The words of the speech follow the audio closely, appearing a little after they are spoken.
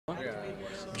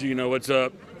Geno, what's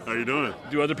up? How you doing?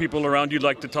 Do other people around you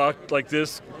like to talk like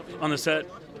this on the set?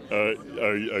 Are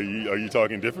you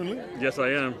talking differently? Yes, I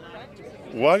am.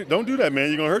 Why? Don't do that, man.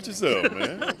 You're gonna hurt yourself,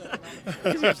 man.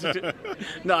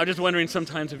 No, I'm just wondering.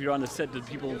 Sometimes if you're on the set, do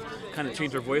people kind of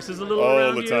change their voices a little?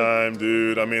 All the time,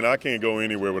 dude. I mean, I can't go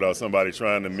anywhere without somebody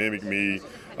trying to mimic me.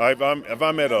 If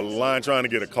I'm at a line trying to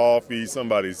get a coffee,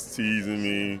 somebody's teasing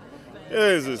me.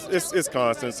 It's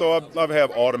constant. So I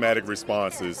have automatic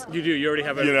responses. You do. You already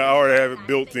have it. You know, I already have it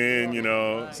built in. You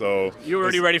know, so you're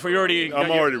already ready for. I'm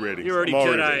already ready. You're already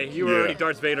Jedi. You were already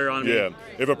Darth Vader on me. Yeah.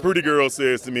 If a pretty girl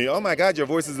says to me, "Oh my God, your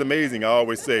voice is amazing," I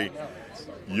always say,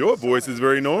 "Your voice is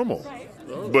very normal,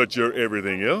 but your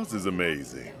everything else is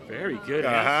amazing." Very good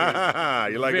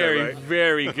answer. You like that, right?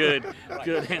 Very good.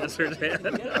 Good answer,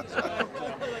 man.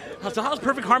 So how's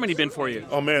Perfect Harmony been for you?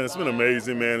 Oh man, it's been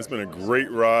amazing, man. It's been a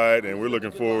great ride, and we're looking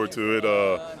forward to it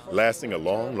lasting a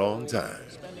long, long time.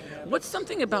 What's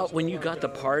something about when you got the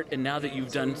part, and now that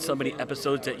you've done so many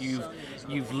episodes that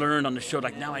you've learned on the show?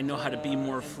 Like now, I know how to be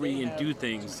more free and do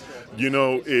things. You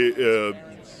know,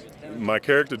 my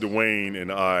character Dwayne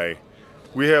and I,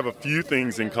 we have a few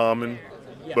things in common,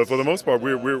 but for the most part,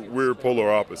 we're polar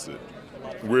opposite.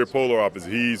 We're polar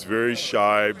opposite. He's very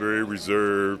shy, very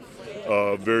reserved.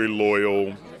 Very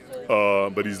loyal,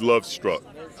 but he's love-struck.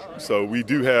 So we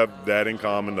do have that in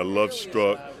common, the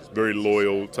love-struck, very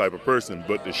loyal type of person.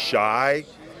 But the shy,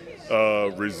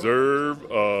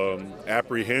 reserved,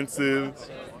 apprehensive,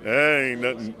 I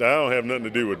don't have nothing to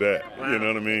do with that. Wow. You know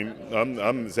what I mean?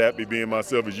 I'm as happy being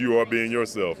myself as you are being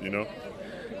yourself, you know?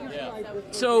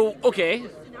 So, okay,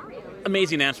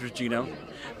 amazing answers, Geno.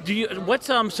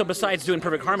 So besides doing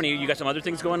Perfect Harmony, you got some other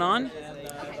things going on?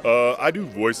 I do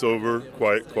voiceover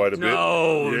quite a bit.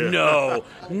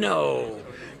 No.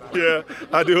 Yeah,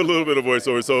 I do a little bit of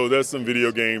voiceover. So there's some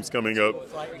video games coming up.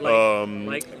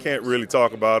 Can't really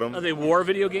talk about them. Are they war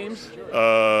video games?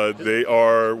 They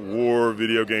are war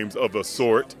video games of a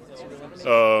sort.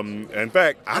 In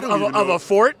fact, I don't even know. Of a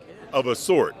fort? Of a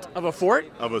sort. Of a fort?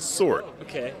 Of a sort.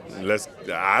 Okay.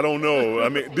 I don't know. I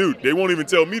mean, dude, they won't even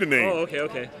tell me the name. Oh,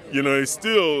 okay. You know, it's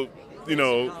still,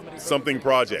 something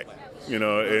project. You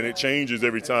know, and it changes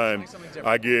every time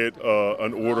I get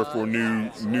an order for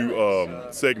new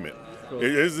segment. Cool.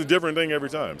 It's a different thing every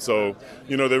time. So,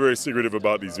 they're very secretive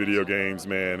about these video games,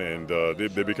 man, and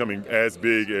they're becoming as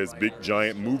big as big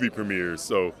giant movie premieres.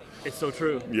 So it's so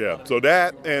true. Yeah. So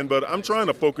but I'm trying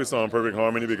to focus on Perfect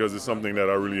Harmony because it's something that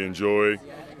I really enjoy.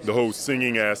 The whole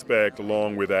singing aspect,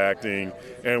 along with acting,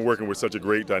 and working with such a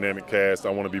great dynamic cast.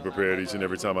 I want to be prepared each and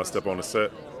every time I step on the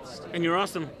set. And you're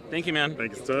awesome. Thank you, man.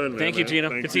 Thank you, son. Thank you, Geno.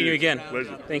 Good seeing you again.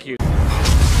 Pleasure. Thank you.